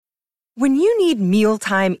When you need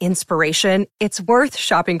mealtime inspiration, it's worth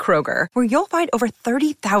shopping Kroger, where you'll find over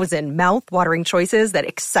 30,000 mouth-watering choices that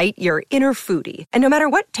excite your inner foodie. And no matter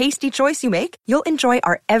what tasty choice you make, you'll enjoy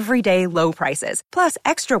our everyday low prices, plus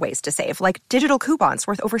extra ways to save, like digital coupons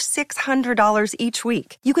worth over $600 each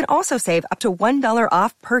week. You can also save up to $1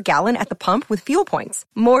 off per gallon at the pump with fuel points.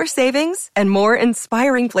 More savings and more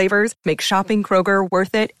inspiring flavors make shopping Kroger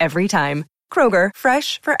worth it every time. Kroger,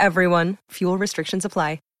 fresh for everyone. Fuel restrictions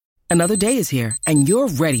apply. Another day is here, and you're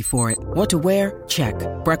ready for it. What to wear? Check.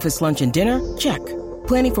 Breakfast, lunch, and dinner? Check.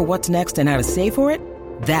 Planning for what's next and how to save for it?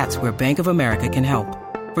 That's where Bank of America can help.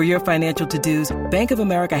 For your financial to-dos, Bank of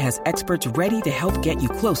America has experts ready to help get you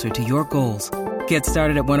closer to your goals. Get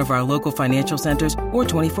started at one of our local financial centers or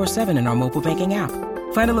 24/7 in our mobile banking app.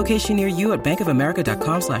 Find a location near you at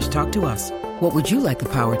bankofamerica.com/talktous. What would you like the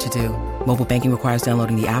power to do? Mobile banking requires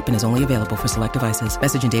downloading the app and is only available for select devices.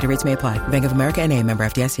 Message and data rates may apply. Bank of America NA, member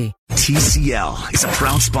FDIC. TCL is a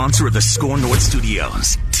proud sponsor of the Score North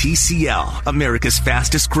Studios. TCL, America's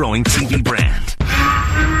fastest growing TV brand.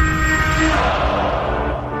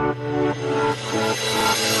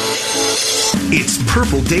 It's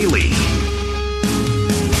Purple Daily.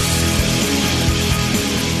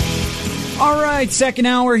 All right, second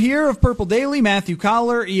hour here of Purple Daily. Matthew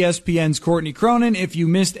Collar, ESPN's Courtney Cronin. If you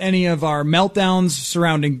missed any of our meltdowns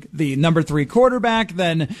surrounding the number 3 quarterback,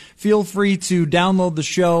 then feel free to download the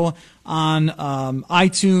show on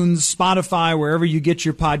iTunes, Spotify, wherever you get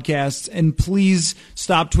your podcasts. And please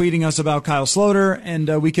stop tweeting us about Kyle Sloter,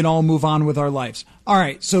 and we can all move on with our lives. All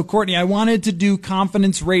right, so Courtney, I wanted to do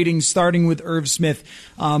confidence ratings starting with Irv Smith,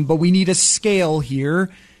 but we need a scale here.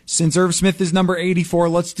 Since Irv Smith is number 84,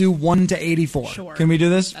 let's do 1 to 84. Sure. Can we do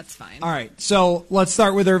this? That's fine. All right. So let's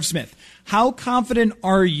start with Irv Smith. How confident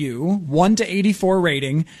are you, 1 to 84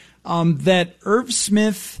 rating, that Irv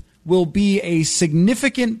Smith will be a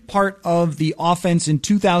significant part of the offense in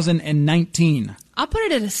 2019? I'll put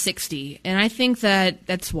it at a 60, and I think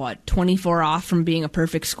that's 24 off from being a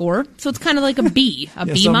perfect score. So it's kind of like a B,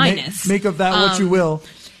 B minus. Make of that what you will.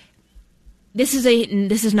 This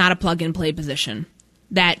is not a plug-and-play position.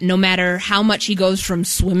 That no matter how much he goes from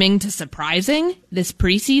swimming to surprising this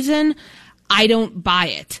preseason, I don't buy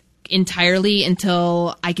it entirely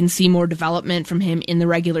until I can see more development from him in the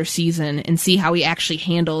regular season and see how he actually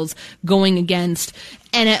handles going against,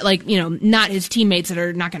 and not his teammates that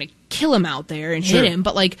are not going to kill him out there and hit him,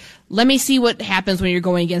 but let me see what happens when you're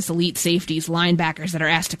going against elite safeties, linebackers that are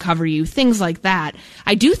asked to cover you, things like that.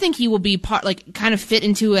 I do think he will be kind of fit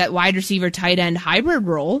into a wide receiver, tight end hybrid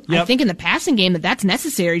role. Yep. I think in the passing game that's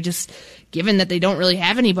necessary, just given that they don't really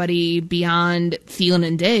have anybody beyond Thielen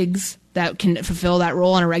and Diggs that can fulfill that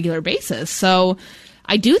role on a regular basis. So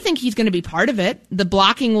I do think he's going to be part of it. The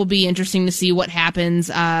blocking will be interesting to see what happens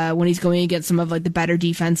when he's going against some of the better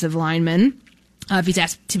defensive linemen. If he's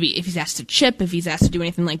asked to chip, if he's asked to do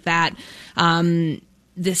anything like that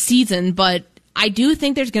this season. But I do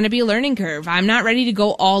think there's going to be a learning curve. I'm not ready to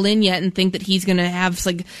go all in yet and think that he's going to have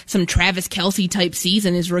some Travis Kelce type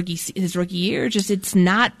season his rookie year. Just it's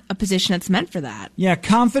not a position that's meant for that. Yeah,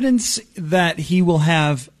 confidence that he will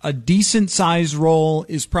have a decent sized role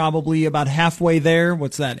is probably about halfway there.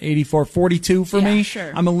 What's that? 84-42 for me.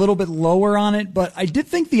 Sure. I'm a little bit lower on it, but I did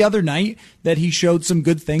think the other night that he showed some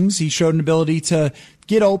good things. He showed an ability to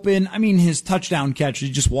get open. I mean, his touchdown catch, he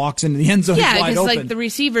just walks into the end zone wide open. Yeah, because the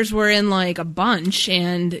receivers were in a bunch,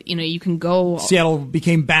 and you can go. Seattle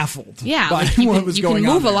became baffled. Yeah, by what was going on. You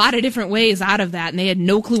can move there. a lot of different ways out of that, and they had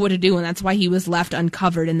no clue what to do, and that's why he was left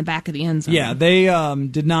uncovered in the back of the end zone. Yeah, they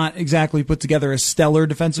did not exactly put together a stellar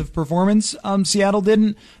defensive performance. Seattle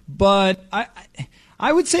didn't, but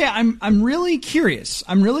I would say I'm really curious.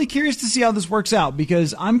 I'm really curious to see how this works out,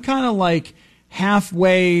 because I'm kind of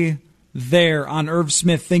halfway there on Irv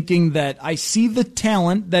Smith, thinking that I see the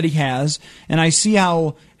talent that he has, and I see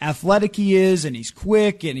how athletic he is, and he's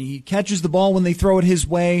quick, and he catches the ball when they throw it his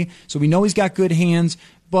way, so we know he's got good hands.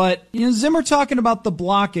 But Zimmer talking about the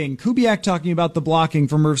blocking, Kubiak talking about the blocking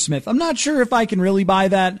from Irv Smith. I'm not sure if I can really buy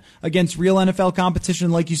that against real NFL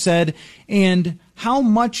competition, like you said, and how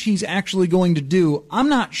much he's actually going to do, I'm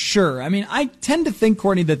not sure. I mean, I tend to think,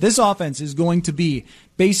 Courtney, that this offense is going to be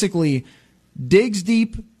basically Diggs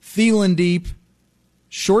deep, Thielen deep,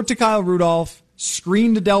 short to Kyle Rudolph,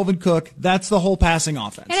 screen to Delvin Cook. That's the whole passing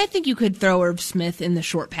offense. And I think you could throw Irv Smith in the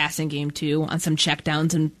short passing game, too, on some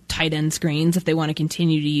checkdowns and tight end screens if they want to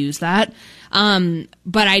continue to use that.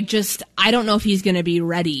 But I don't know if he's going to be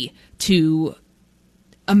ready to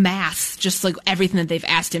amass just everything that they've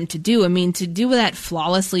asked him to do. I mean, to do that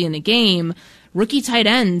flawlessly in a game rookie tight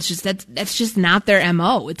ends, that's just not their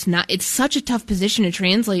MO. It's such a tough position to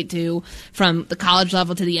translate to from the college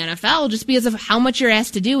level to the NFL just because of how much you're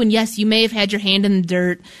asked to do. And yes, you may have had your hand in the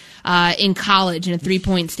dirt in college in a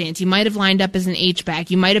 3-point stance. You might have lined up as an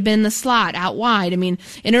H-back. You might have been in the slot, out wide. I mean,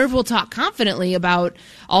 and Irv will talk confidently about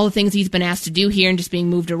all the things he's been asked to do here and just being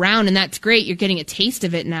moved around, and that's great. You're getting a taste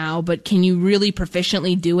of it now, but can you really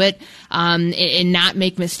proficiently do it and not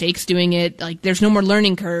make mistakes doing it? Like, there's no more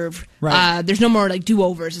learning curve. Right. There's no more like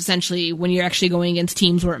do-overs, essentially, when you're actually going against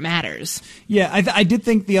teams where it matters. Yeah, I did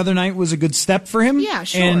think the other night was a good step for him. Yeah,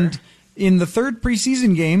 sure. And in the third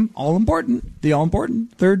preseason game, the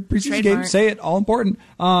all-important third preseason game, say it, all-important,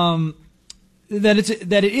 that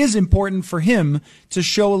it is important for him to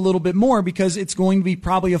show a little bit more because it's going to be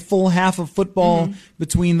probably a full half of football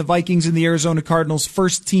between the Vikings and the Arizona Cardinals'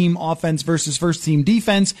 first-team offense versus first-team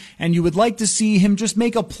defense, and you would like to see him just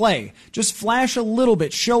make a play, just flash a little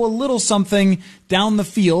bit, show a little something down the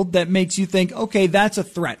field that makes you think, okay, that's a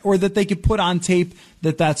threat, or that they could put on tape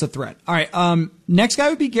that's a threat. All right, next guy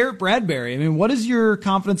would be Garrett Bradbury. I mean, what is your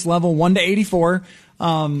confidence level, 1 to 84?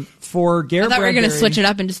 For Garrett Bradbury. I thought we were going to switch it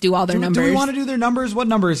up and just do all their numbers. Do we want to do their numbers? What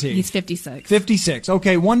number is he? He's 56. 56.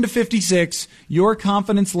 Okay, 1 to 56. Your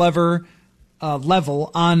confidence level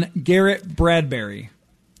on Garrett Bradbury.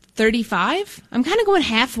 35? I'm kind of going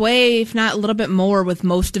halfway, if not a little bit more, with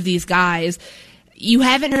most of these guys. You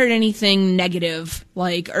haven't heard anything negative,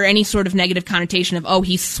 or any sort of negative connotation of, oh,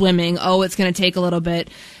 he's swimming, oh, it's going to take a little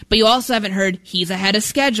bit. But you also haven't heard he's ahead of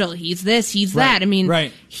schedule, he's this, he's that. I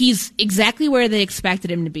mean, He's exactly where they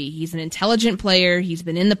expected him to be. He's an intelligent player. He's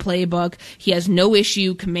been in the playbook. He has no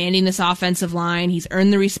issue commanding this offensive line. He's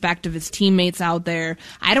earned the respect of his teammates out there.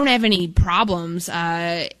 I don't have any problems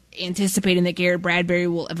anticipating that Garrett Bradbury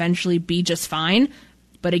will eventually be just fine.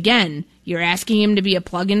 But again, you're asking him to be a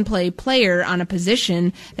plug-and-play player on a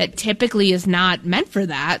position that typically is not meant for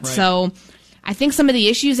that. Right. So I think some of the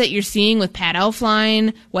issues that you're seeing with Pat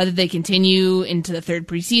Elflein, whether they continue into the third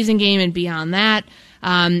preseason game and beyond that,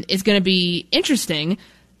 is going to be interesting.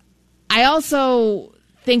 I also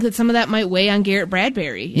think that some of that might weigh on Garrett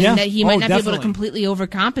Bradbury, and that he might not be able to completely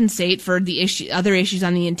overcompensate for the other issues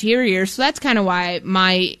on the interior. So that's kind of why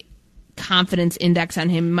my confidence index on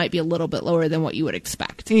him might be a little bit lower than what you would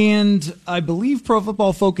expect. And I believe Pro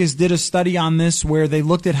Football Focus did a study on this where they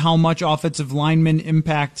looked at how much offensive linemen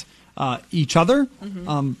impact each other,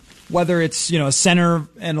 whether it's a center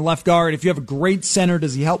and a left guard. If you have a great center,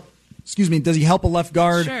 does he help a left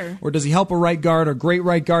guard? Sure. Or does he help a right guard, or great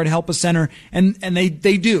right guard help a center? And they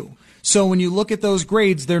do. So when you look at those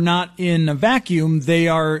grades, they're not in a vacuum. They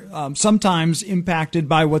are sometimes impacted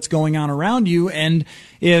by what's going on around you. And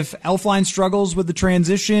if Elflein struggles with the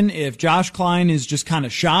transition, if Josh Klein is just kind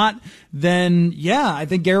of shot, then I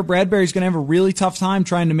think Garrett Bradbury is going to have a really tough time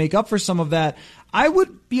trying to make up for some of that. I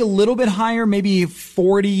would be a little bit higher, maybe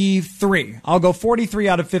 43. I'll go 43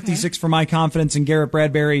 out of 56 for my confidence in Garrett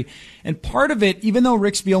Bradbury. And part of it, even though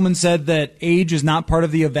Rick Spielman said that age is not part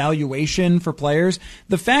of the evaluation for players,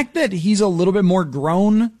 the fact that he's a little bit more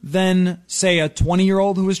grown than, say, a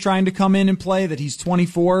 20-year-old who was trying to come in and play, that he's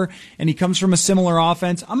 24 and he comes from a similar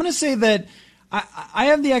offense, I'm going to say that I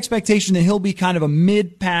have the expectation that he'll be kind of a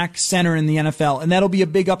mid-pack center in the NFL, and that'll be a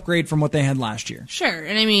big upgrade from what they had last year. Sure,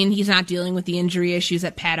 and I mean, he's not dealing with the injury issues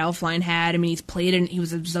that Pat Elflein had. I mean, he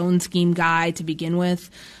was a zone scheme guy to begin with.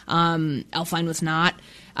 Elflein was not.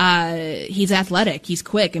 He's athletic. He's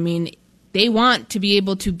quick. I mean, they want to be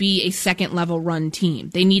able to be a second-level run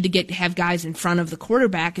team. They need to have guys in front of the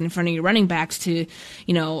quarterback and in front of your running backs to,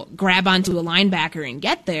 grab onto a linebacker and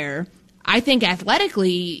get there. I think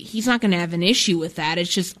athletically, he's not going to have an issue with that.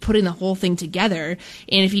 It's just putting the whole thing together.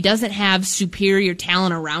 And if he doesn't have superior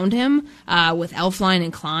talent around him, with Elflein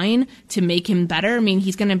and Klein to make him better, I mean,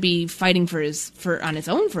 he's going to be fighting on his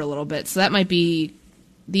own for a little bit. So that might be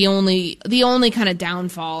the only kind of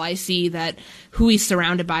downfall I see, that who he's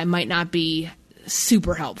surrounded by might not be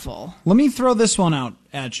super helpful. Let me throw this one out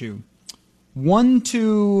at you. 1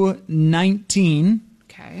 to 19.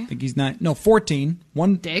 Okay. I think he's 14.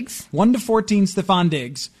 Diggs? 1 to 14, Stephon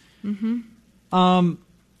Diggs. Mm-hmm.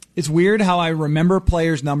 It's weird how I remember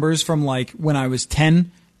players' numbers from when I was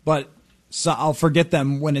 10, but I'll forget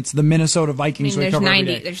them when it's the Minnesota Vikings. I mean,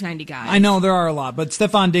 there's 90 guys. I know there are a lot, but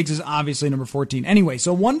Stephon Diggs is obviously number 14. Anyway,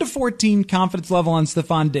 so 1 to 14 confidence level on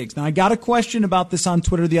Stephon Diggs. Now, I got a question about this on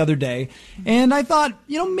Twitter the other day, and I thought,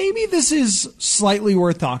 maybe this is slightly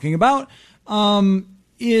worth talking about.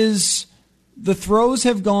 The throws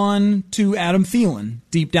have gone to Adam Thielen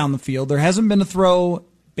deep down the field. There hasn't been a throw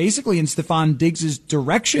basically in Stephon Diggs'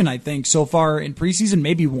 direction, I think, so far in preseason,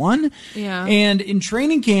 maybe one. Yeah. And in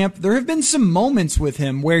training camp, there have been some moments with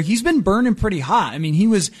him where he's been burning pretty hot. I mean, he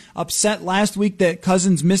was upset last week that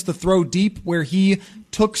Cousins missed the throw deep where he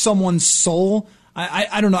took someone's soul.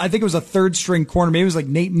 I don't know. I think it was a third-string corner. Maybe it was like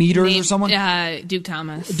Nate Meters or someone. Duke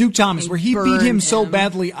Thomas. Duke Thomas, where he beat him so him.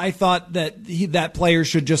 badly, I thought that that player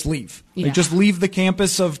should just leave. Yeah. Like, just leave the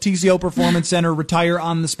campus of TCO Performance Center, retire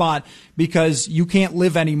on the spot, because you can't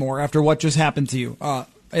live anymore after what just happened to you,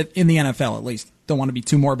 in the NFL at least. Don't want to be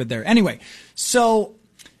too morbid there. Anyway, so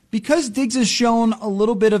because Diggs has shown a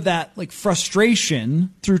little bit of that like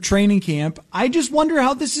frustration through training camp, I just wonder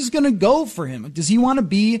how this is going to go for him. Does he want to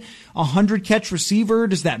be a 100-catch receiver?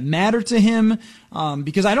 Does that matter to him?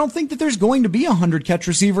 Because I don't think that there's going to be a 100-catch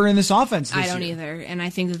receiver in this offense this year. I don't either. And I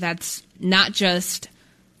think that that's not just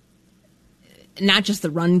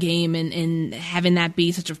the run game and having that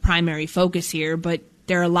be such a primary focus here, but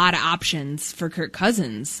there are a lot of options for Kirk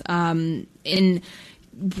Cousins. And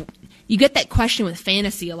you get that question with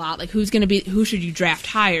fantasy a lot, like who should you draft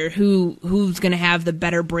higher? Who's going to have the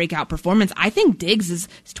better breakout performance? I think Diggs is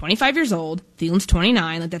 25 years old. Thielen's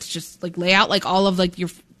 29. Like that's just like lay out like all of like your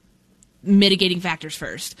mitigating factors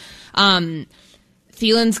first.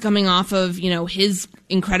 Thielen's coming off of, his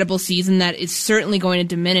incredible season that is certainly going to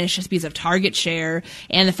diminish just because of target share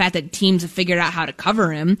and the fact that teams have figured out how to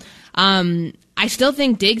cover him. I still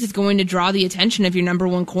think Diggs is going to draw the attention of your number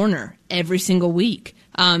one corner every single week.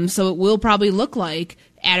 So it will probably look like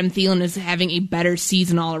Adam Thielen is having a better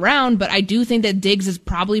season all around, but I do think that Diggs is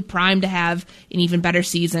probably primed to have an even better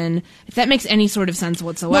season, if that makes any sort of sense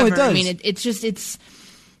whatsoever. No, it does. I mean, it's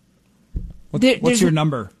what's your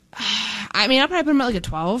number? I mean, I'll probably put him at like a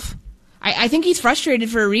 12. I think he's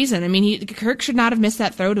frustrated for a reason. I mean, Kirk should not have missed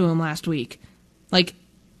that throw to him last week. Like,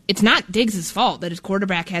 it's not Diggs' fault that his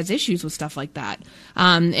quarterback has issues with stuff like that.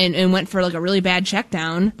 And went for like a really bad check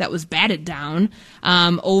down that was batted down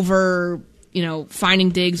over, finding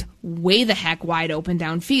Diggs way the heck wide open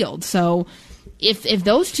downfield. So if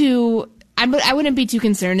those two, I wouldn't be too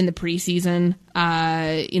concerned in the preseason.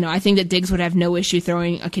 I think that Diggs would have no issue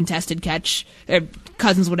throwing a contested catch.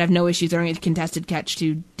 Cousins would have no issue throwing a contested catch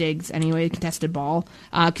to Diggs anyway, a contested ball,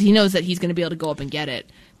 because he knows that he's going to be able to go up and get it.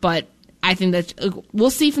 But I think that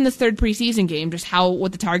we'll see from this third preseason game just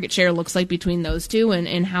what the target share looks like between those two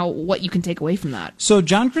and what you can take away from that. So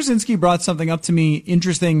John Krasinski brought something up to me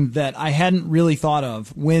interesting that I hadn't really thought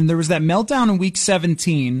of. When there was that meltdown in Week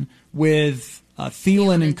 17 with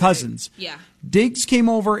Thielen and Cousins, yeah. Diggs came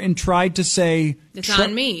over and tried to say, "It's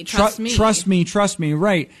on me, trust me. Trust me,"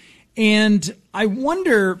 right. And I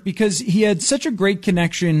wonder, because he had such a great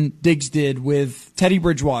connection, Diggs did, with Teddy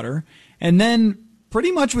Bridgewater, and then pretty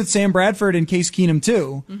much with Sam Bradford and Case Keenum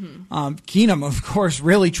too. Mm-hmm. Keenum, of course,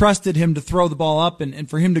 really trusted him to throw the ball up and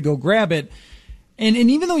for him to go grab it. And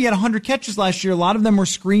even though he had 100 catches last year, a lot of them were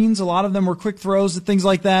screens, a lot of them were quick throws and things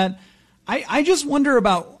like that. I just wonder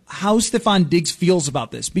about how Stephon Diggs feels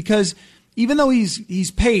about this, because even though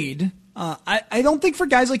he's paid, I don't think for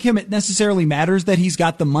guys like him it necessarily matters that he's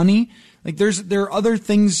got the money. Like there are other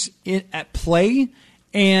things at play.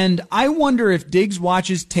 And I wonder if Diggs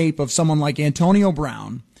watches tape of someone like Antonio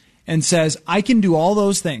Brown and says, I can do all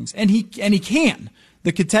those things. And he can.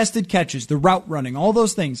 The contested catches, the route running, all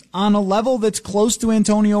those things on a level that's close to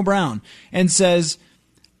Antonio Brown, and says,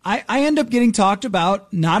 I end up getting talked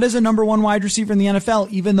about not as a number one wide receiver in the NFL,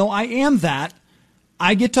 even though I am that.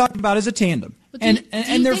 I get talked about as a tandem.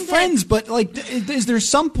 And they're friends, but like, is there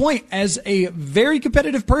some point as a very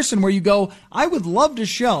competitive person where you go, I would love to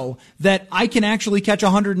show that I can actually catch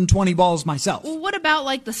 120 balls myself? Well, what about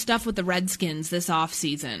like the stuff with the Redskins this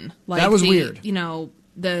offseason? Like that was weird.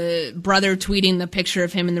 The brother tweeting the picture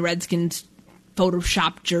of him in the Redskins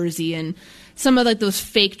Photoshop jersey and some of like those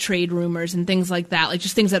fake trade rumors and things like that, like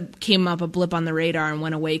just things that came up a blip on the radar and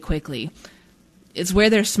went away quickly. It's where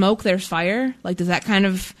there's smoke, there's fire. Like, does that kind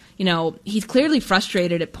of, he's clearly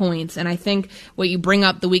frustrated at points. And I think what you bring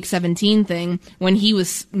up, the Week 17 thing, when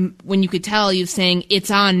you could tell he was saying,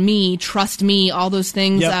 it's on me, trust me, all those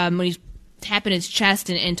things, yep. When he's tapping his chest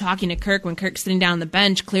and talking to Kirk, when Kirk's sitting down on the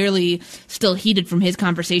bench, clearly still heated from his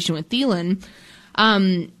conversation with Thielen.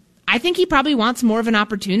 I think he probably wants more of an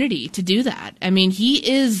opportunity to do that. I mean, he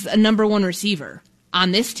is a number one receiver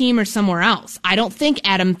on this team or somewhere else. I don't think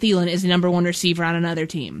Adam Thielen is the number one receiver on another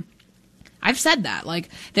team. I've said that. Like,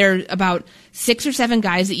 there are about 6 or 7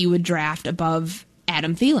 guys that you would draft above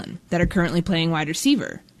Adam Thielen that are currently playing wide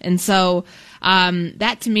receiver. And so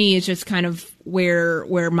that to me is just kind of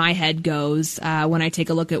where my head goes when I take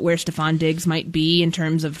a look at where Stefon Diggs might be in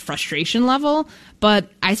terms of frustration level. But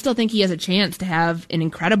I still think he has a chance to have an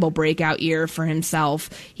incredible breakout year for himself.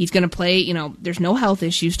 He's going to play, there's no health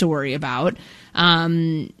issues to worry about.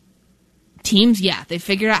 Teams, they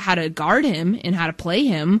figured out how to guard him and how to play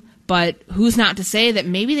him. But who's not to say that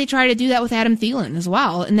maybe they try to do that with Adam Thielen as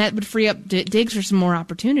well, and that would free up Diggs for some more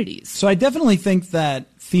opportunities. So I definitely think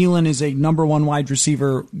that Thielen is a number one wide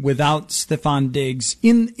receiver without Stefon Diggs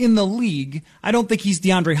in the league. I don't think he's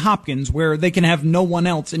DeAndre Hopkins, where they can have no one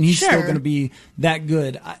else, and he's still going to be that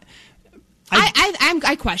good.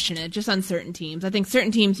 I question it, just on certain teams. I think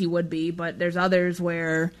certain teams he would be, but there's others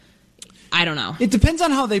where I don't know. It depends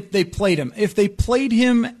on how they played him. If they played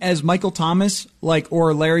him as Michael Thomas,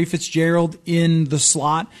 or Larry Fitzgerald in the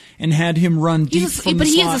slot and had him run deep from the slot. But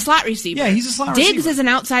he is a slot receiver. Yeah, he's a slot receiver. Diggs is an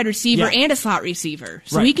outside receiver and a slot receiver.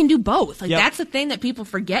 So he can do both. That's the thing that people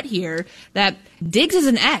forget here, that Diggs is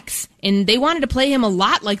an X, and they wanted to play him a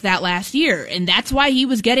lot like that last year. And that's why he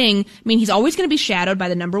was getting, he's always going to be shadowed by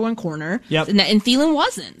the number one corner. Yep. And Thielen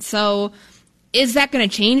wasn't. So is that going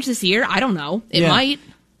to change this year? I don't know. It might.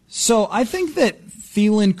 So I think that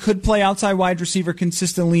Thielen could play outside wide receiver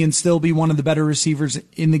consistently and still be one of the better receivers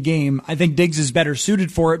in the game. I think Diggs is better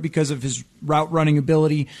suited for it because of his route running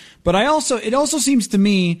ability. But it also seems to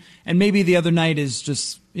me, and maybe the other night is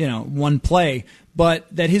just, one play, but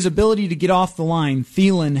that his ability to get off the line,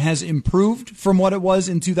 Thielen, has improved from what it was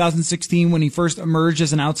in 2016 when he first emerged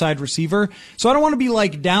as an outside receiver. So I don't want to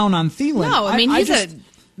be down on Thielen. No, he's a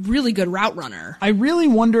really good route runner. I really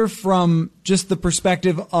wonder from just the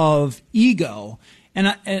perspective of ego,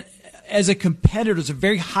 and as a competitor, as a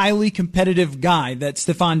very highly competitive guy that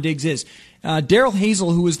Stefon Diggs is. Daryl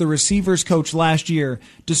Hazel, who was the receivers coach last year,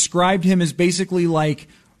 described him as basically like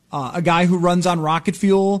a guy who runs on rocket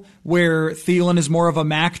fuel, where Thielen is more of a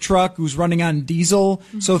Mack truck who's running on diesel.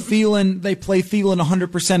 So they play Thielen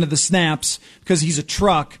 100% of the snaps because he's a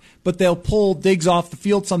truck, but they'll pull Diggs off the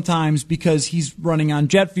field sometimes because he's running on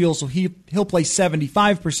jet fuel, so he'll play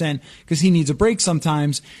 75% because he needs a break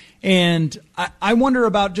sometimes. And I wonder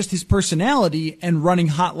about just his personality and running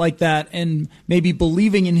hot like that and maybe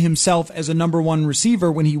believing in himself as a number one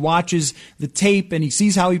receiver when he watches the tape and he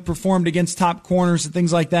sees how he performed against top corners and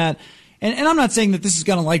things like that. And I'm not saying that this is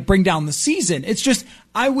going to bring down the season. It's just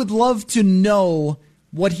I would love to know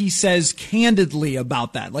what he says candidly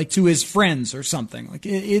about that, to his friends or something.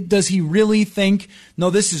 Does he really think,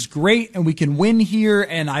 no, this is great and we can win here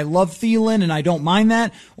and I love Thielen and I don't mind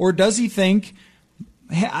that? Or does he think,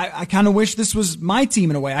 hey, I kind of wish this was my team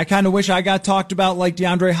in a way. I kind of wish I got talked about like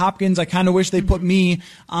DeAndre Hopkins. I kind of wish they put me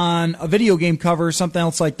on a video game cover or something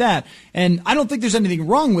else like that. And I don't think there's anything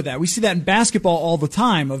wrong with that. We see that in basketball all the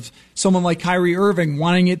time, of someone like Kyrie Irving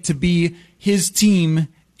wanting it to be his team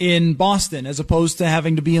in Boston as opposed to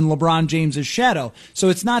having to be in LeBron James's shadow. So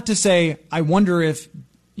it's not to say I wonder if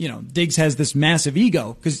Diggs has this massive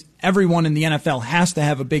ego, because everyone in the NFL has to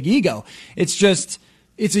have a big ego. It's just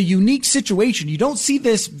it's a unique situation. You don't see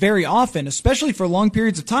this very often, especially for long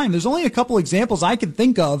periods of time. There's only a couple examples I can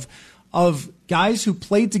think of guys who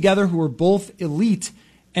played together who were both elite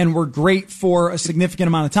and were great for a significant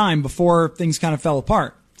amount of time before things kind of fell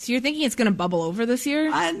apart. So you're thinking it's going to bubble over this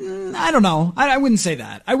year? I don't know. I wouldn't say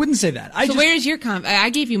that. Where's your I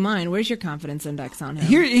gave you mine. Where's your confidence index on him?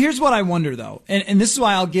 Here's what I wonder, though. And this is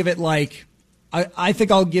why I'll give it I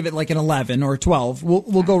think I'll give it an 11 or a 12.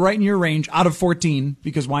 We'll go right in your range out of 14,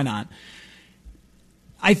 because why not?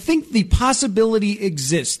 I think the possibility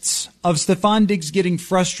exists of Stefon Diggs getting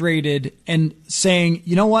frustrated and saying,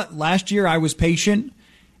 you know what, last year I was patient,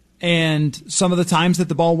 and some of the times that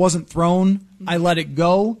the ball wasn't thrown, I let it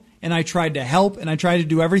go, and I tried to help, and I tried to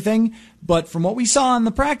do everything. But from what we saw on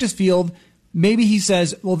the practice field, maybe he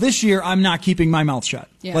says, well, this year I'm not keeping my mouth shut.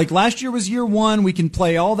 Yeah. Last year was year one. We can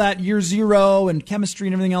play all that year zero and chemistry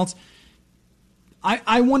and everything else.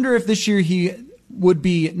 I wonder if this year he would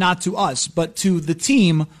be, not to us, but to the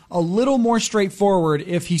team, a little more straightforward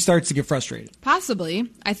if he starts to get frustrated.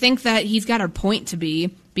 Possibly. I think that he's got a point to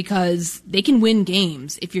be, because they can win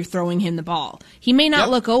games if you're throwing him the ball. He may not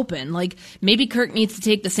look open. Maybe Kirk needs to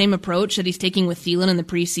take the same approach that he's taking with Thielen in the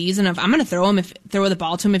preseason of, I'm going to throw the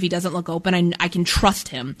ball to him if he doesn't look open. I can trust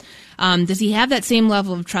him. Does he have that same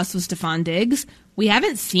level of trust with Stefon Diggs? We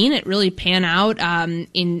haven't seen it really pan out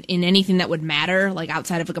in anything that would matter,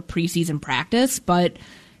 outside of a preseason practice, but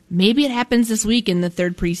maybe it happens this week in the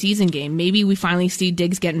third preseason game. Maybe we finally see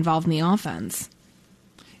Diggs get involved in the offense.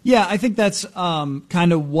 Yeah, I think that's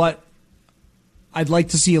kind of what I'd like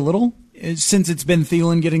to see a little. since it's been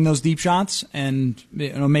Thielen getting those deep shots, and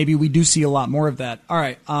maybe we do see a lot more of that. All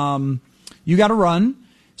right, you got to run.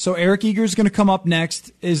 So Eric Eager is going to come up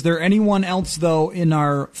next. Is there anyone else, though, in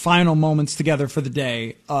our final moments together for the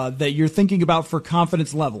day that you're thinking about for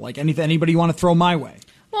confidence level? Like anybody you want to throw my way?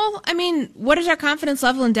 Well, I mean, what is our confidence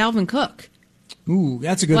level in Dalvin Cook? Ooh,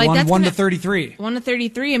 that's a good one. 1 to 33. 1 to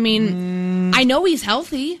 33. I mean, I know he's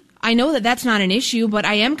healthy. I know that that's not an issue, but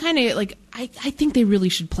I am kind of like, I think they really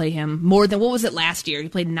should play him more than, what was it last year? He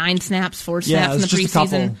played 9 snaps, 4 snaps in the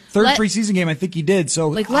preseason. Third preseason game, I think he did. So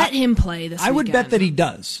let him play this weekend. I would bet that he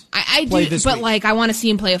does. I do, but week. I want to see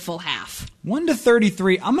him play a full half. 1 to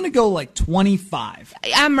 33. I'm going to go like 25.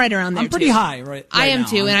 I'm right around there. I'm pretty high right I am now.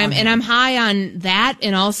 too, and I'm high on that,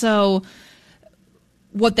 and also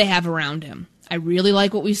what they have around him. I really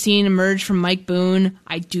like what we've seen emerge from Mike Boone.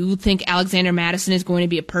 I do think Alexander Mattison is going to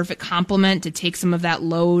be a perfect complement to take some of that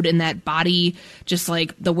load and that body, just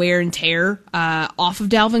like the wear and tear, off of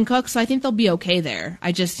Dalvin Cook. So I think they'll be okay there.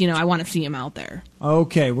 I just, I want to see him out there.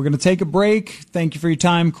 Okay, we're going to take a break. Thank you for your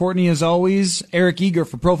time, Courtney, as always. Eric Eager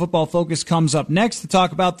for Pro Football Focus comes up next to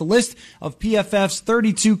talk about the list of PFF's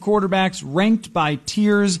 32 quarterbacks ranked by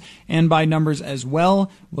tiers and by numbers as well.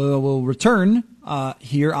 We'll return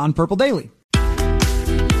here on Purple Daily.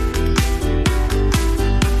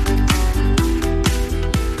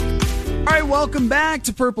 All right, welcome back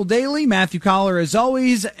to Purple Daily. Matthew Collar as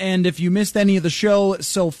always, and if you missed any of the show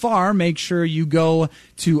so far, make sure you go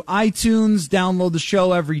to iTunes, download the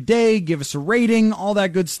show every day, give us a rating, all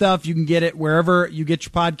that good stuff. You can get it wherever you get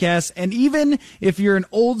your podcasts, and even if you're an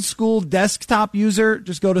old school desktop user,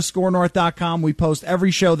 just go to scorenorth.com. We post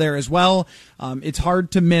every show there as well. It's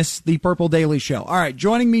hard to miss the Purple Daily show. All right,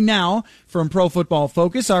 joining me now from Pro Football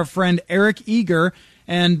Focus, our friend Eric Eager.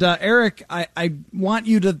 And Eric, I want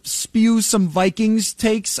you to spew some Vikings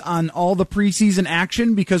takes on all the preseason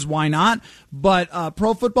action, because why not? But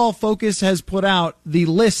Pro Football Focus has put out the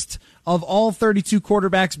list of all 32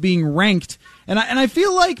 quarterbacks being ranked. And I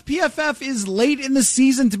feel like PFF is late in the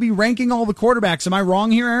season to be ranking all the quarterbacks. Am I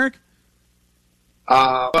wrong here, Eric?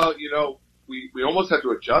 Well, we almost have to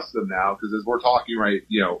adjust them now, because as we're talking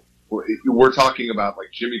we're talking about like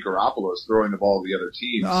Jimmy Garoppolo's throwing the ball to the other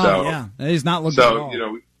team. So yeah, he's not looking at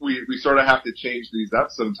all. We sort of have to change these up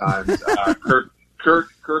sometimes.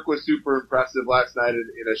 Kirk was super impressive last night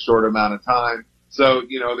in a short amount of time. So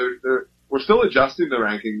we're still adjusting the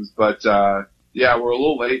rankings, but yeah, we're a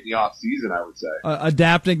little late in the off season, I would say.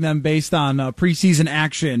 Adapting them based on preseason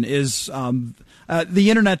action is the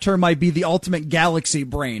internet term might be the ultimate galaxy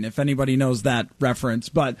brain, if anybody knows that reference.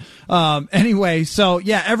 But anyway, so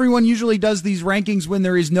yeah, everyone usually does these rankings when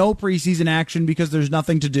there is no preseason action because there's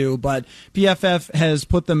nothing to do. But PFF has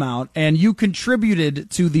put them out, and you contributed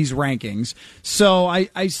to these rankings. So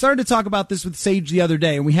I started to talk about this with Sage the other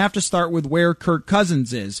day, and we have to start with where Kirk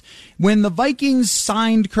Cousins is. When the Vikings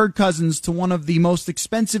signed Kirk Cousins to one of the most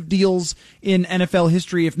expensive deals in NFL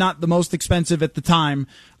history, if not the most expensive at the time,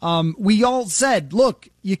 we all said, look,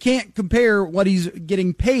 you can't compare what he's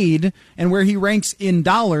getting paid and where he ranks in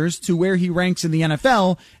dollars to where he ranks in the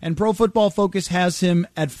NFL, and Pro Football Focus has him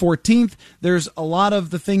at 14th. There's a lot of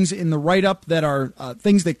the things in the write-up that are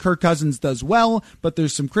things that Kirk Cousins does well, but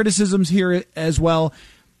there's some criticisms here as well.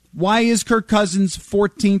 Why is Kirk Cousins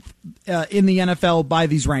 14th in the NFL by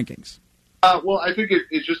these rankings? Well, I think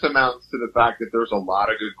it just amounts to the fact that there's a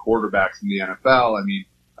lot of good quarterbacks in the NFL. I mean,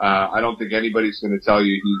 I don't think anybody's going to tell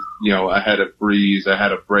you he's, ahead of Breeze,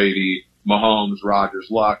 ahead of Brady, Mahomes, Rodgers,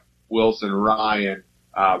 Luck, Wilson, Ryan,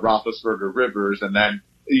 Roethlisberger, Rivers. And then,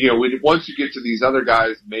 once you get to these other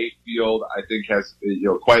guys, Mayfield, I think has,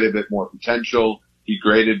 quite a bit more potential. He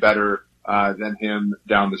graded better, than him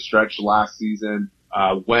down the stretch last season.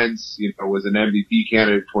 Wentz, was an MVP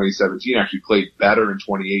candidate in 2017, actually played better in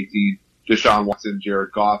 2018. Deshaun Watson,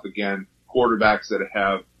 Jared Goff, again, quarterbacks that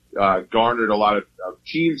have garnered a lot of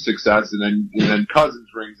team success, and then Cousins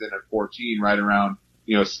rings in at 14, right around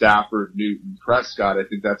Stafford, Newton, Prescott. I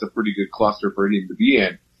think that's a pretty good cluster for a team to be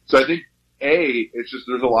in. So I think A, it's just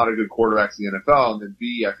there's a lot of good quarterbacks in the NFL, and then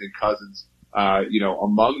B, I think Cousins,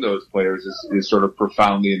 among those players is sort of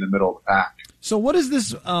profoundly in the middle of the pack. So what does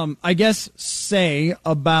this, say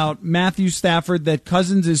about Matthew Stafford, that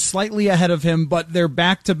Cousins is slightly ahead of him, but they're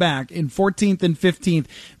back-to-back in 14th and 15th?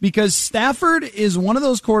 Because Stafford is one of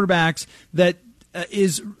those quarterbacks that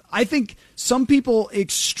is, I think some people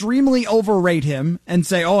extremely overrate him and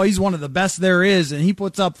say, oh, he's one of the best there is, and he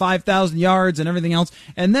puts up 5,000 yards and everything else.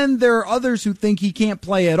 And then there are others who think he can't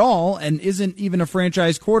play at all and isn't even a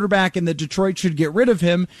franchise quarterback and that Detroit should get rid of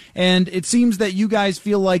him. And it seems that you guys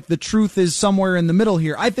feel like the truth is somewhere in the middle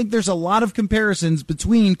here. I think there's a lot of comparisons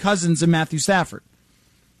between Cousins and Matthew Stafford.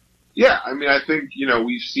 Yeah, I mean, I think,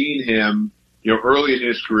 we've seen him, early in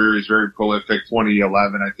his career, he's very prolific.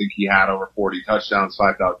 2011, I think he had over 40 touchdowns,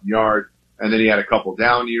 5,000 yards, and then he had a couple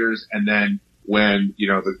down years, and then when,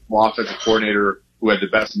 the offensive coordinator who had the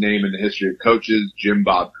best name in the history of coaches, Jim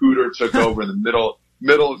Bob Cooter, took over in the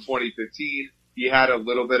middle of 2015, he had a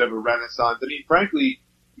little bit of a renaissance. I mean, frankly,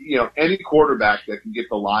 any quarterback that can get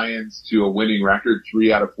the Lions to a winning record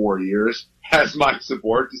 3 out of 4 years has my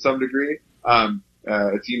support to some degree.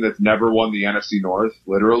 A team that's never won the NFC North,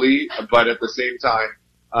 literally, but at the same time,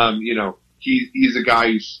 he's a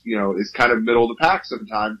guy who, is kind of middle of the pack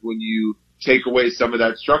sometimes when you take away some of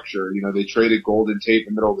that structure. They traded Golden Tate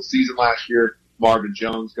in the middle of the season last year. Marvin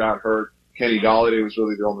Jones got hurt. Kenny Golladay was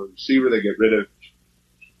really the only receiver. They get rid of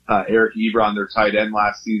Eric Ebron, their tight end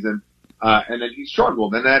last season. And then he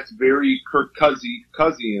struggled. And that's very Kirk Cousins.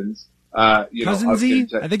 Cousinsy?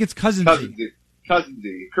 I think it's Cousinsy.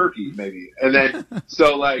 Cousinsy, Kirky, maybe. And then,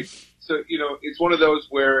 it's one of those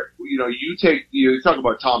where, you talk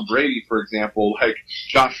about Tom Brady, for example, like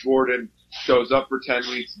Josh Gordon shows up for 10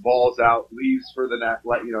 weeks, balls out, leaves for the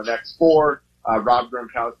next 4. Rob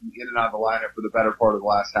Gronkowski in and out of the lineup for the better part of the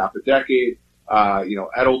last half a decade.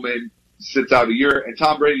 Edelman sits out a year, and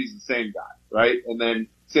Tom Brady's the same guy, right? And then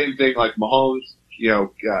same thing like Mahomes,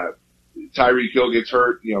 Tyreek Hill gets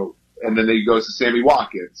hurt, and then he goes to Sammy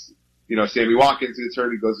Watkins. Sammy Watkins gets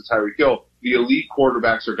hurt, he goes to Tyreek Hill. The elite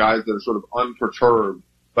quarterbacks are guys that are sort of unperturbed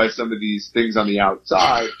by some of these things on the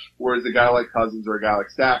outside, whereas a guy like Cousins or a guy like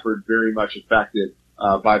Stafford very much affected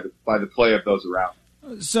by the play of those around.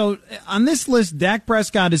 So on this list, Dak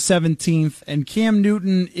Prescott is 17th and Cam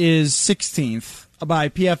Newton is 16th by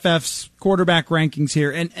PFF's quarterback rankings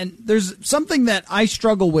here. And there's something that I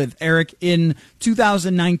struggle with, Eric, in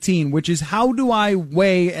 2019, which is how do I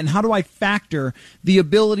weigh and how do I factor the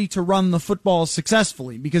ability to run the football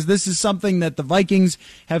successfully? Because this is something that the Vikings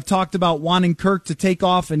have talked about, wanting Kirk to take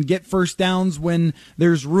off and get first downs when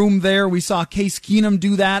there's room there. We saw Case Keenum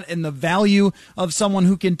do that, and the value of someone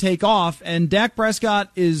who can take off. And Dak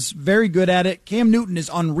Prescott is very good at it. Cam Newton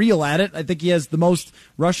is unreal at it. I think he has the most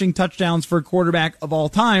rushing touchdowns for a quarterback of all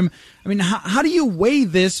time. I mean, how do you weigh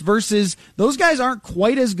this versus those guys aren't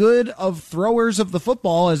quite as good of throwers of the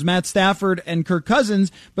football as Matt Stafford and Kirk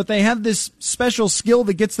Cousins, but they have this special skill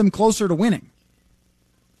that gets them closer to winning?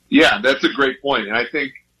 Yeah, that's a great point. And I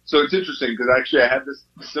think, so it's interesting because actually I had this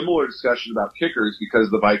similar discussion about kickers because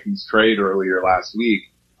of the Vikings trade earlier last week.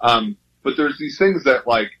 But there's these things that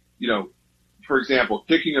for example,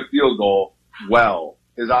 kicking a field goal well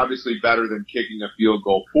is obviously better than kicking a field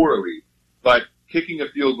goal poorly, but kicking a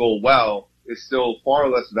field goal well is still far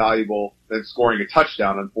less valuable than scoring a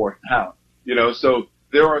touchdown on 4th down. So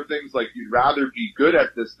there are things like you'd rather be good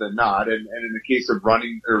at this than not. And in the case of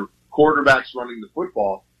running or quarterbacks running the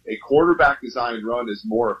football, a quarterback designed run is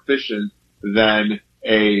more efficient than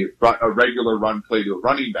a regular run play to a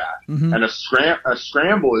running back. Mm-hmm. And a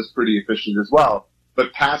scramble is pretty efficient as well,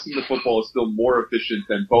 but passing the football is still more efficient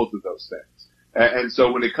than both of those things. And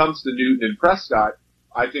so when it comes to Newton and Prescott,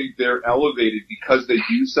 I think they're elevated because they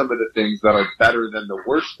do some of the things that are better than the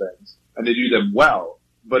worst things, and they do them well.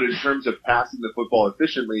 But in terms of passing the football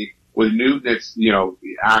efficiently, with Newton, it's, the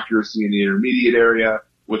accuracy in the intermediate area.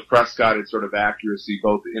 With Prescott, it's sort of accuracy,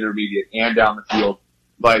 both the intermediate and down the field.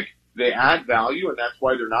 Like, they add value, and that's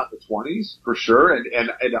why they're not the 20s, for sure. And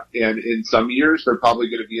in some years, they're probably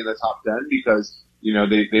going to be in the top 10 because,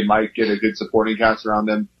 they might get a good supporting cast around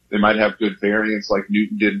them. They might have good variance like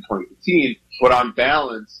Newton did in 2015. But on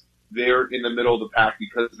balance, they're in the middle of the pack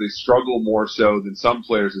because they struggle more so than some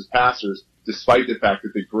players as passers, despite the fact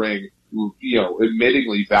that they bring,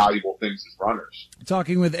 admittingly valuable things as runners.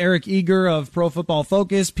 Talking with Eric Eager of Pro Football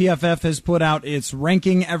Focus, PFF has put out its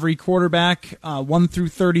ranking every quarterback, 1 through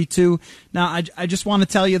 32. Now, I just want to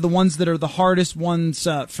tell you the ones that are the hardest ones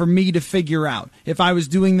for me to figure out. If I was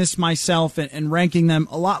doing this myself and ranking them,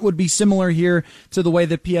 a lot would be similar here to the way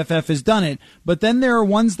that PFF has done it. But then there are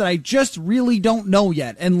ones that I just really don't know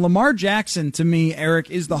yet. And Lamar Jackson, to me,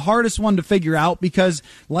 Eric, is the hardest one to figure out because,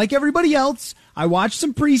 like everybody else, I watch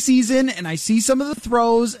some preseason and I see some of the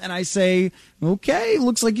throws and I say, okay,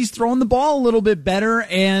 looks like he's throwing the ball a little bit better.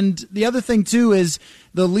 And the other thing, too, is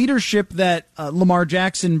the leadership that Lamar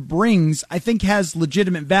Jackson brings, I think, has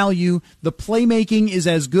legitimate value. The playmaking is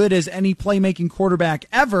as good as any playmaking quarterback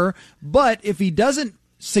ever. But if he doesn't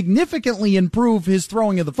significantly improve his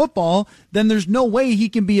throwing of the football, then there's no way he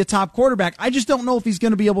can be a top quarterback. I just don't know if he's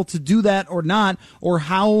going to be able to do that or not, or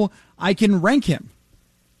how I can rank him.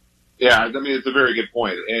 Yeah, I mean, it's a very good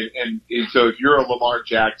point. And so if you're a Lamar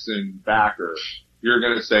Jackson backer, you're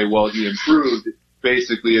going to say, well, he improved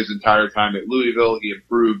basically his entire time at Louisville. He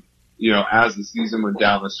improved, as the season went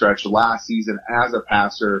down the stretch last season as a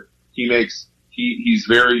passer, he's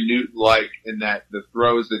very Newton-like in that the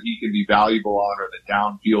throws that he can be valuable on are the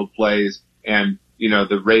downfield plays. And,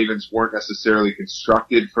 the Ravens weren't necessarily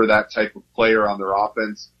constructed for that type of player on their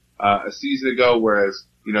offense, a season ago, whereas,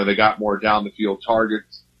 they got more down the field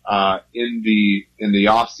targets, in the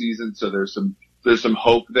off season. So there's some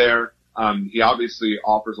hope there. He obviously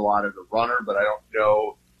offers a lot as a runner, but I don't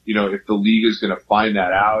know, if the league is going to find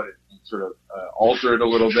that out and sort of, alter it a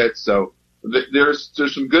little bit. So there's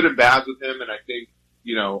some good and bad with him. And I think,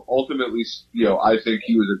 ultimately, I think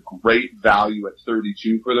he was a great value at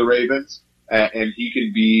 32 for the Ravens. And he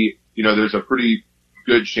can be, there's a pretty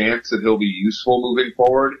good chance that he'll be useful moving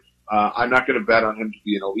forward. I'm not going to bet on him to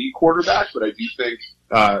be an elite quarterback, but I do think,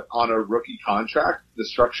 on a rookie contract, the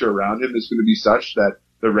structure around him is going to be such that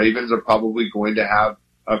the Ravens are probably going to have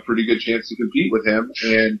a pretty good chance to compete with him,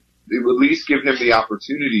 and it would at least give him the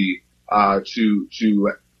opportunity, to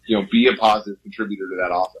be a positive contributor to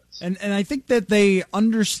that offense. And I think that they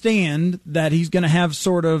understand that he's going to have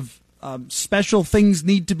sort of special things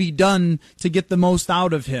need to be done to get the most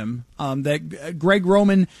out of him. That Greg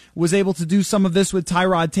Roman was able to do some of this with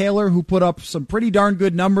Tyrod Taylor, who put up some pretty darn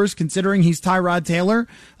good numbers considering he's Tyrod Taylor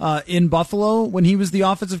in Buffalo when he was the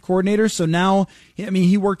offensive coordinator. So now,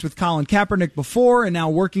 he worked with Colin Kaepernick before and now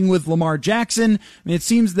working with Lamar Jackson. It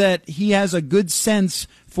seems that he has a good sense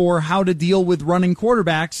for how to deal with running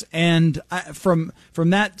quarterbacks. And from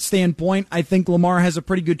that standpoint, I think Lamar has a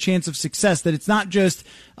pretty good chance of success, that it's not just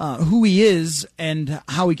who he is and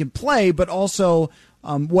how he can play, but also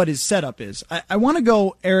what his setup is. I want to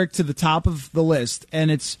go, Eric, to the top of the list, and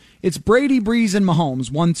it's Brady, Brees, and Mahomes,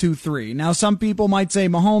 1, 2, 3. Now, some people might say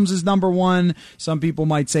Mahomes is number one. Some people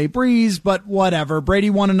might say Brees, but whatever. Brady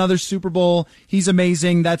won another Super Bowl. He's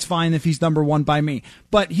amazing. That's fine if he's number one by me.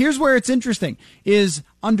 But here's where it's interesting, is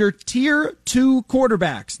under Tier 2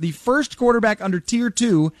 quarterbacks, the first quarterback under Tier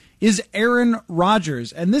 2 is Aaron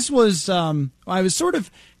Rodgers. And this was, I was sort of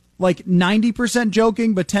like 90%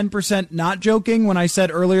 joking, but 10% not joking when I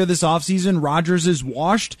said earlier this offseason Rodgers is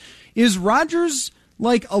washed. Is Rodgers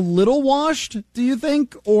like a little washed, do you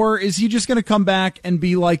think? Or is he just going to come back and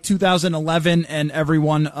be like 2011 and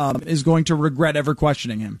everyone is going to regret ever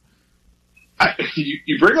questioning him?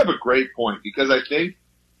 You bring up a great point, because I think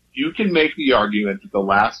you can make the argument that the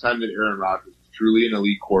last time that Aaron Rodgers was truly an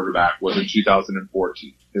elite quarterback was in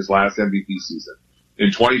 2014, his last MVP season.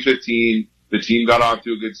 In 2015, the team got off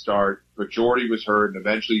to a good start, but Jordy was hurt, and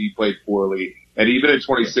eventually he played poorly. And even in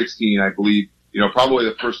 2016, I believe, probably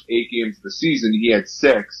the first 8 games of the season, he had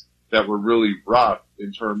 6 that were really rough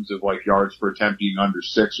in terms of like yards per attempt being under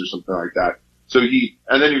 6 or something like that. So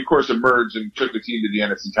and then he of course emerged and took the team to the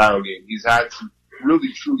NFC title game. He's had some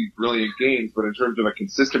really, truly brilliant games, but in terms of a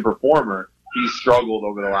consistent performer, he's struggled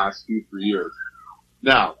over the last 2-3 years.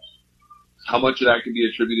 Now, how much of that can be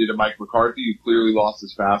attributed to Mike McCarthy, who clearly lost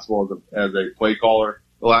his fastball as a play caller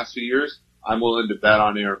the last few years? I'm willing to bet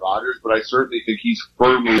on Aaron Rodgers, but I certainly think he's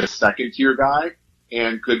firmly a second-tier guy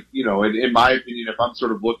and could, in my opinion, if I'm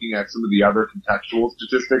sort of looking at some of the other contextual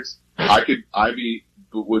statistics,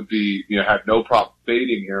 would be, have no problem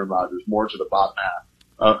fading Aaron Rodgers more to the bottom half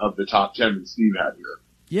of the top 10 than Steve had here.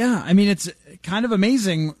 Yeah, it's kind of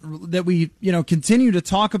amazing that we, continue to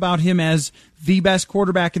talk about him as the best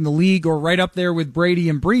quarterback in the league or right up there with Brady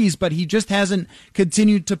and Brees, but he just hasn't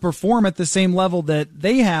continued to perform at the same level that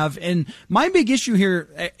they have. And my big issue here,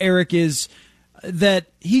 Eric, is that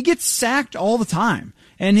he gets sacked all the time.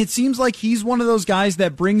 And it seems like he's one of those guys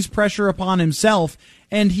that brings pressure upon himself.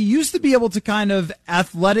 And he used to be able to kind of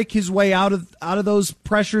athletic his way out of those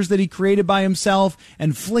pressures that he created by himself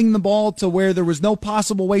and fling the ball to where there was no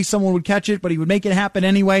possible way someone would catch it, but he would make it happen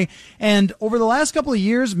anyway. And over the last couple of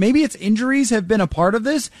years, maybe it's injuries have been a part of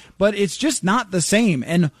this, but it's just not the same.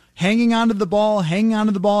 And hanging onto the ball. In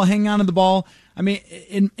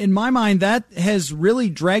my mind, that has really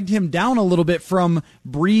dragged him down a little bit from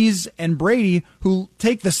Brees and Brady, who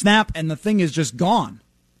take the snap and the thing is just gone.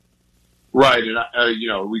 Right, and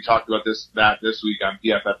we talked about this week on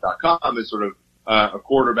PFF.com. Is sort of a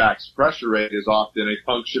quarterback's pressure rate is often a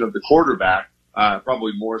function of the quarterback,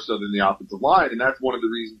 probably more so than the offensive line, and that's one of the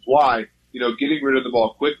reasons why getting rid of the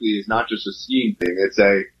ball quickly is not just a scheme thing; it's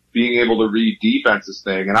a being able to read defenses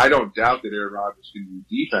thing. And I don't doubt that Aaron Rodgers can read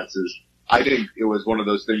defenses. I think it was one of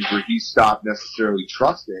those things where he stopped necessarily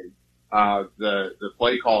trusting the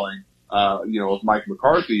play calling, of Mike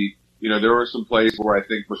McCarthy. There were some plays where I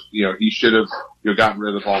think, he should have, gotten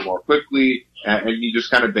rid of the ball more quickly, and he just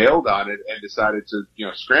kind of bailed on it and decided to,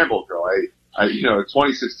 scramble drill.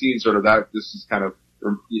 2016 sort of this is kind of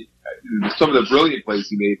some of the brilliant plays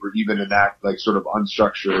he made were even in that like sort of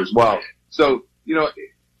unstructured as well. So,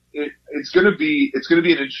 it's going to be an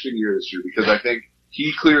interesting year this year because I think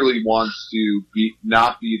he clearly wants to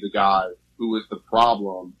not be the guy who was the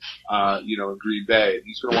problem, in Green Bay.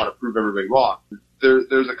 He's going to want to prove everybody wrong.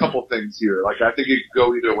 There's a couple things here. Like, I think it could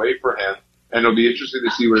go either way for him, and it'll be interesting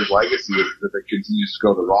to see what his legacy is if it continues to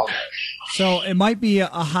go the wrong way. So it might be a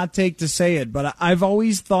hot take to say it, but I've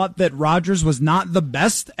always thought that Rodgers was not the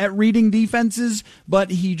best at reading defenses, but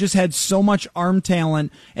he just had so much arm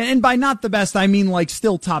talent. And by not the best, I mean like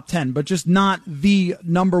still top 10, but just not the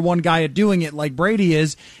number one guy at doing it like Brady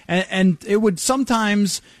is. And it would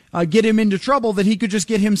sometimes get him into trouble that he could just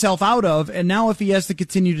get himself out of. And now if he has to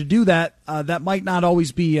continue to do that, that might not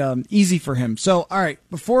always be easy for him. So, all right,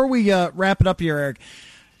 before we wrap it up here, Eric,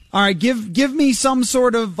 all right, give me some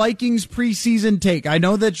sort of Vikings preseason take. I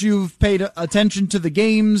know that you've paid attention to the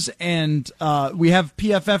games, and we have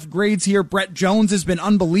PFF grades here. Brett Jones has been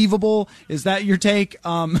unbelievable. Is that your take?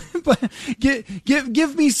 But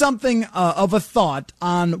give me something of a thought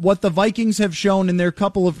on what the Vikings have shown in their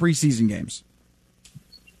couple of preseason games.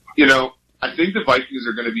 I think the Vikings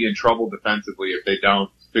are going to be in trouble defensively if they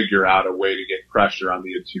don't figure out a way to get pressure on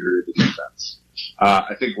the interior of the defense.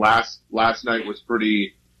 I think last night was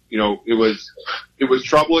pretty. It was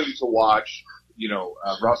troubling to watch,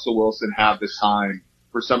 Russell Wilson have the time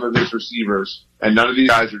for some of his receivers, and none of these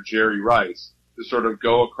guys are Jerry Rice, to sort of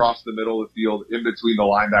go across the middle of the field in between the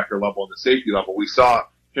linebacker level and the safety level. We saw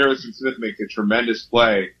Harrison Smith make a tremendous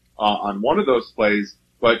play on one of those plays,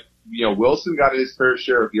 but, Wilson got his fair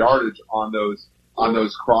share of yardage on those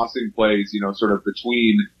crossing plays, sort of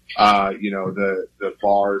between, the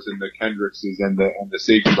bars and the Kendrickses and the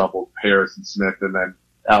safety level, Harrison Smith and then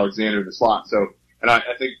Alexander in the slot. So, and I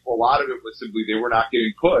think a lot of it was simply they were not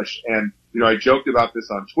getting pushed. And, I joked about this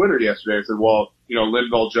on Twitter yesterday. I said, well,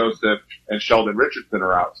 Linval Joseph and Sheldon Richardson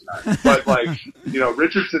are out tonight. But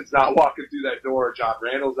Richardson's not walking through that door. John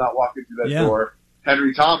Randall's not walking through that door.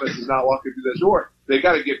 Henry Thomas is not walking through that door. They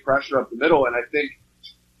got to get pressure up the middle. And I think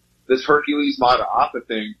this Hercules Mata'afa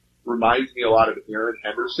thing reminds me a lot of Aaron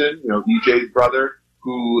Henderson, EJ's brother,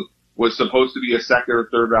 who was supposed to be a second or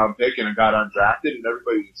third round pick and got undrafted, and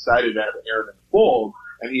everybody was excited to have Aaron in the fold,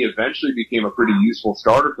 and he eventually became a pretty useful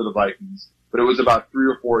starter for the Vikings, but it was about 3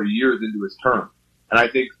 or 4 years into his term. And I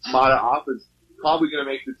think Mata'afa is probably going to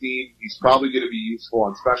make the team. He's probably going to be useful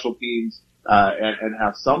on special teams, and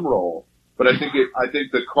have some role. But I think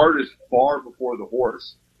the cart is far before the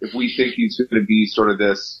horse if we think he's going to be sort of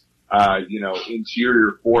this,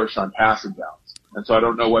 interior force on passing downs. And so I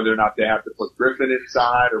don't know whether or not they have to put Griffin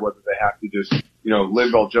inside or whether they have to just,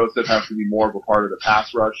 Linval Joseph has to be more of a part of the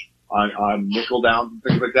pass rush on nickel downs and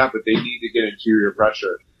things like that, but they need to get interior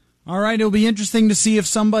pressure. All right, it'll be interesting to see if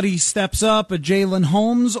somebody steps up, a Jalen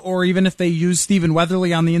Holmes, or even if they use Stephen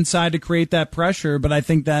Weatherly on the inside to create that pressure, but I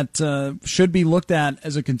think that should be looked at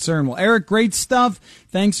as a concern. Well, Eric, great stuff.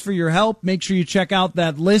 Thanks for your help. Make sure you check out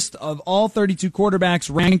that list of all 32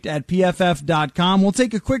 quarterbacks ranked at PFF.com. We'll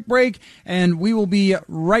take a quick break, and we will be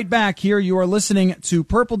right back here. You are listening to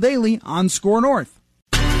Purple Daily on Score North.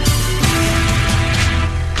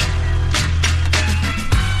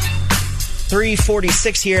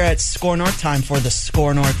 3:46 here at Score North. Time for the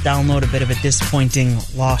Score North download. A bit of a disappointing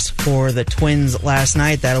loss for the Twins last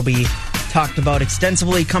night. That'll be talked about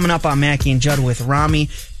extensively coming up on Mackie and Judd with Rami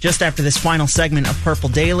just after this final segment of Purple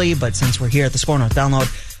Daily. But since we're here at the Score North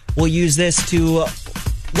download, we'll use this to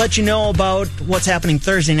let you know about what's happening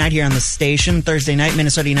Thursday night here on the station. Thursday night,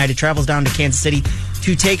 Minnesota United travels down to Kansas City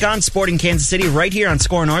to take on Sporting Kansas City right here on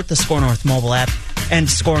Score North, the Score North mobile app, and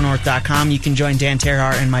scorenorth.com. You can join Dan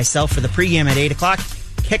Terhar and myself for the pregame at 8 o'clock.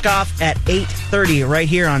 Kickoff at 8:30 right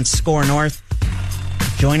here on Score North.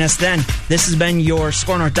 Join us then. This has been your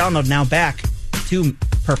Score North download. Now back to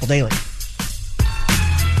Purple Daily.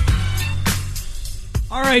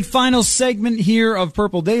 All right, final segment here of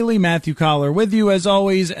Purple Daily. Matthew Collar with you as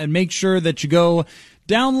always, and make sure that you go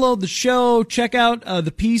download the show. Check out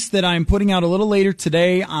the piece that I'm putting out a little later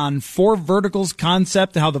today on Four Verticals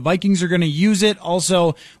concept, how the Vikings are going to use it.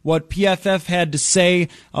 Also, what PFF had to say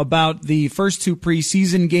about the first two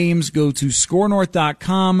preseason games. Go to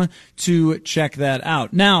scorenorth.com to check that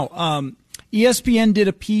out. Now, ESPN did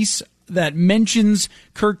a piece that mentions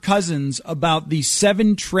Kirk Cousins about the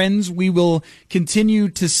 7 trends we will continue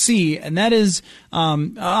to see, and that is,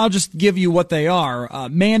 I'll just give you what they are.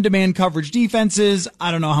 Man-to-man coverage defenses,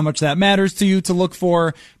 I don't know how much that matters to you to look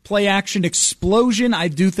for. Play action explosion, I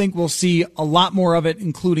do think we'll see a lot more of it,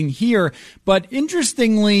 including here. But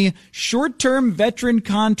interestingly, short-term veteran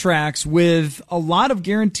contracts with a lot of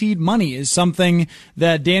guaranteed money is something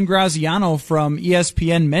that Dan Graziano from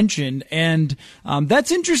ESPN mentioned. And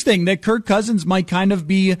that's interesting that Kirk Cousins might kind of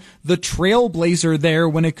be the trailblazer there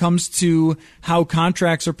when it comes to how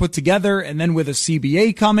contracts are put together. And then with a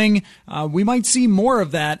CBA coming, we might see more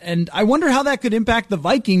of that. And I wonder how that could impact the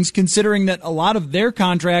Vikings, considering that a lot of their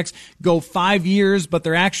contracts go 5 years, but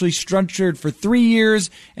they're actually structured for 3 years,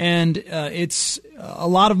 and it's a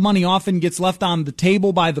lot of money often gets left on the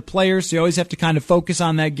table by the players, so you always have to kind of focus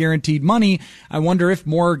on that guaranteed money. I wonder if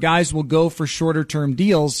more guys will go for shorter term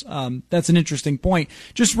deals. That's an interesting point.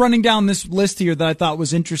 Just running down this list here that I thought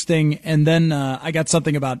was interesting, and then I got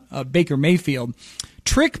something about Baker Mayfield.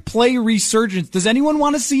 Trick play resurgence. Does anyone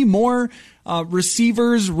want to see more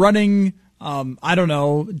receivers running I don't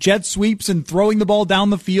know, jet sweeps and throwing the ball down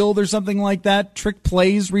the field or something like that? Trick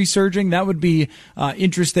plays resurging? That would be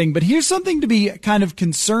interesting. But here's something to be kind of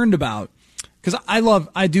concerned about, because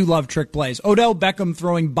I do love trick plays. Odell Beckham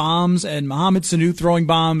throwing bombs and Mohamed Sanu throwing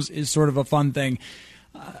bombs is sort of a fun thing.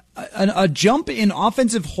 A jump in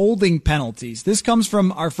offensive holding penalties. This comes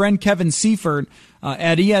from our friend Kevin Seifert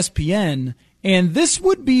at ESPN, and this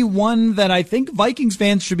would be one that I think Vikings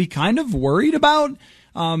fans should be kind of worried about.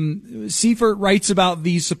 Seifert writes about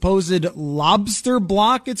the supposed lobster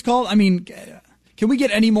block, it's called. I mean, can we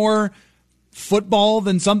get any more football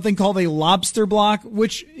than something called a lobster block,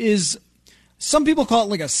 which is, some people call it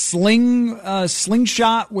like a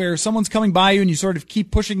slingshot, where someone's coming by you and you sort of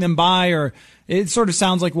keep pushing them by, or it sort of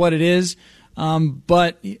sounds like what it is.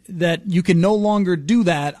 But that you can no longer do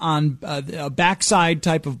that on a backside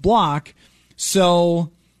type of block.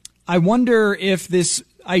 So I wonder if this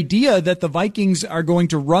idea that the Vikings are going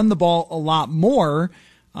to run the ball a lot more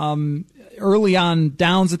early on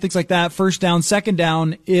downs and things like that, first down, second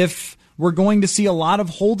down, if we're going to see a lot of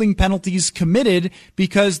holding penalties committed,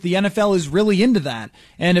 because the NFL is really into that.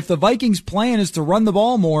 And if the Vikings' plan is to run the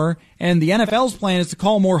ball more and the NFL's plan is to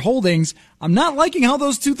call more holdings, I'm not liking how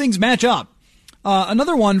those two things match up.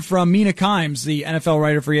 Another one from Mina Kimes, the NFL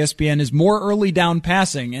writer for ESPN, is more early down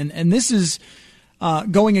passing. And this is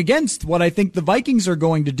going against what I think the Vikings are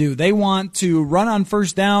going to do. They want to run on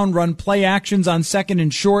first down, run play actions on second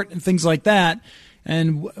and short and things like that.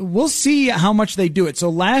 And we'll see how much they do it. So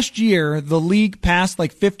last year, the league passed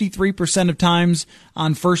like 53% of times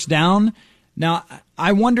on first down. Now,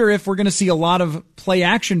 I wonder if we're going to see a lot of play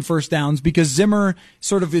action first downs, because Zimmer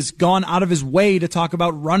sort of has gone out of his way to talk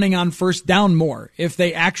about running on first down more. If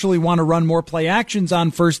they actually want to run more play actions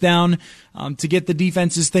on first down to get the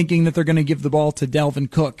defenses thinking that they're going to give the ball to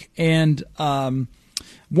Dalvin Cook. And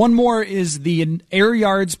one more is the air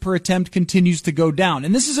yards per attempt continues to go down.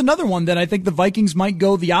 And this is another one that I think the Vikings might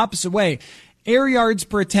go the opposite way. Air yards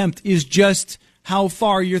per attempt is just how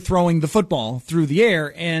far you're throwing the football through the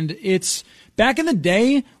air. And it's back in the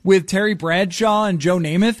day with Terry Bradshaw and Joe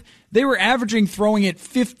Namath, they were averaging throwing it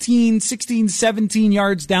 15, 16, 17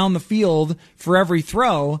 yards down the field for every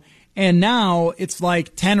throw. And now it's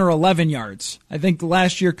like 10 or 11 yards. I think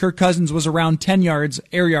last year Kirk Cousins was around 10 yards,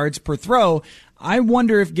 air yards per throw. I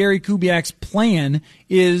wonder if Gary Kubiak's plan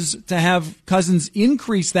is to have Cousins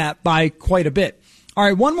increase that by quite a bit. All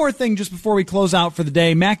right, one more thing just before we close out for the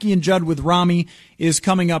day. Mackie and Judd with Rami is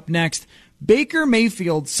coming up next. Baker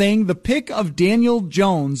Mayfield saying the pick of Daniel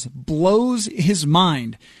Jones blows his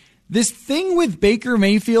mind. This thing with Baker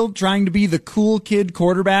Mayfield trying to be the cool kid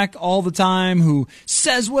quarterback all the time who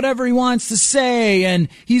says whatever he wants to say, and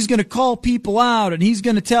he's going to call people out, and he's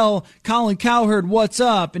going to tell Colin Cowherd what's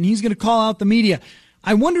up, and he's going to call out the media.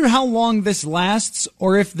 I wonder how long this lasts,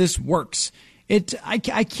 or if this works. I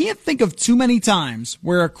can't think of too many times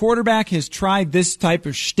where a quarterback has tried this type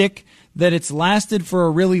of shtick that it's lasted for a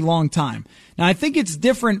really long time. Now, I think it's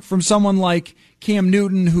different from someone like Cam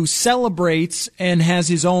Newton, who celebrates and has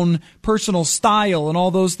his own personal style and all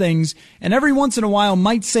those things, and every once in a while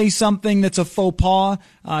might say something that's a faux pas.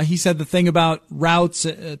 He said the thing about routes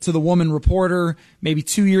to the woman reporter maybe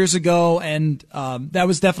 2 years ago, and that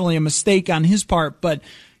was definitely a mistake on his part. But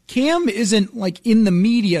Cam isn't like in the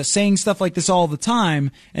media saying stuff like this all the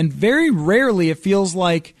time, and very rarely it feels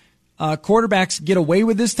like quarterbacks get away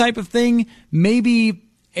with this type of thing. Maybe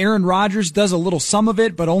Aaron Rodgers does a little some of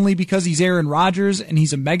it, but only because he's Aaron Rodgers and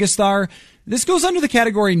he's a megastar. This goes under the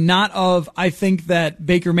category not of, I think that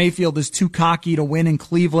Baker Mayfield is too cocky to win in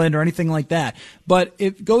Cleveland or anything like that, but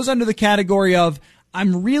it goes under the category of,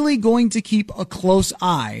 I'm really going to keep a close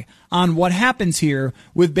eye on what happens here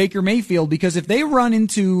with Baker Mayfield, because if they run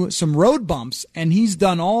into some road bumps and he's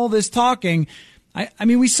done all this talking, I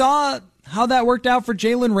mean, we saw how that worked out for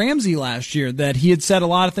Jalen Ramsey last year, that he had said a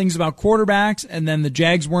lot of things about quarterbacks, and then the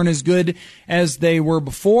Jags weren't as good as they were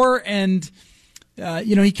before, and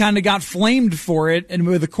he kind of got flamed for it, and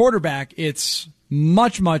with a quarterback, it's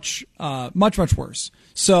much worse.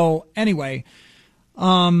 So anyway,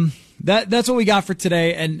 that's what we got for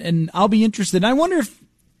today, and I'll be interested. I wonder if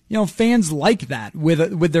fans like that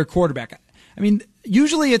with their quarterback. I mean,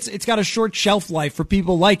 usually it's got a short shelf life for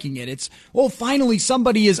people liking it. It's, finally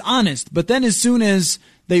somebody is honest. But then as soon as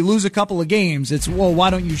they lose a couple of games, it's, why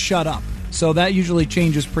don't you shut up? So that usually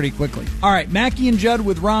changes pretty quickly. All right, Mackey and Judd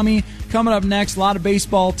with Rami coming up next. A lot of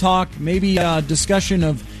baseball talk, maybe a discussion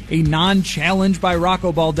of a non-challenge by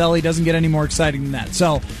Rocco Baldelli. Doesn't get any more exciting than that.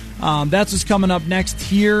 So that's what's coming up next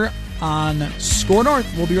here on Score North.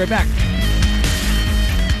 We'll be right back.